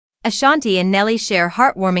Ashanti and Nelly share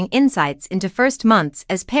heartwarming insights into first months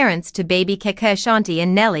as parents to baby Keke. Ashanti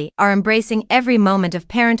and Nelly are embracing every moment of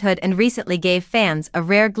parenthood and recently gave fans a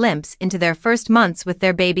rare glimpse into their first months with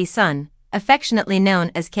their baby son, affectionately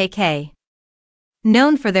known as KK.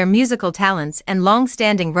 Known for their musical talents and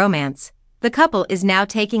long-standing romance, the couple is now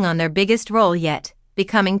taking on their biggest role yet,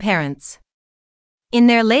 becoming parents. In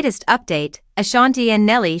their latest update, Ashanti and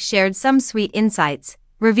Nelly shared some sweet insights,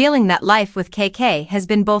 revealing that life with KK has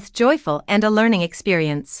been both joyful and a learning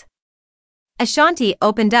experience. Ashanti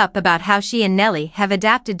opened up about how she and Nelly have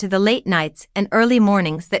adapted to the late nights and early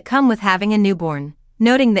mornings that come with having a newborn,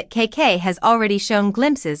 noting that KK has already shown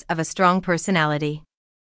glimpses of a strong personality.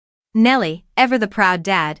 Nelly, ever the proud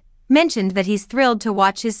dad, mentioned that he's thrilled to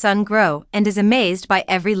watch his son grow and is amazed by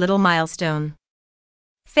every little milestone.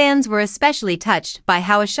 Fans were especially touched by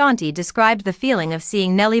how Ashanti described the feeling of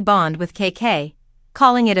seeing Nelly bond with KK,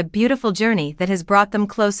 calling it a beautiful journey that has brought them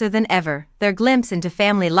closer than ever. Their glimpse into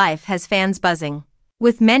family life has fans buzzing,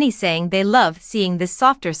 with many saying they love seeing this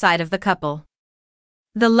softer side of the couple.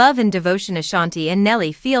 The love and devotion Ashanti and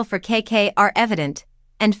Nelly feel for KK are evident,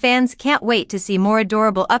 and fans can't wait to see more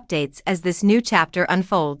adorable updates as this new chapter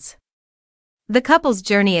unfolds. The couple's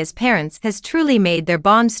journey as parents has truly made their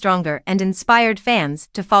bond stronger and inspired fans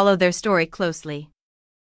to follow their story closely.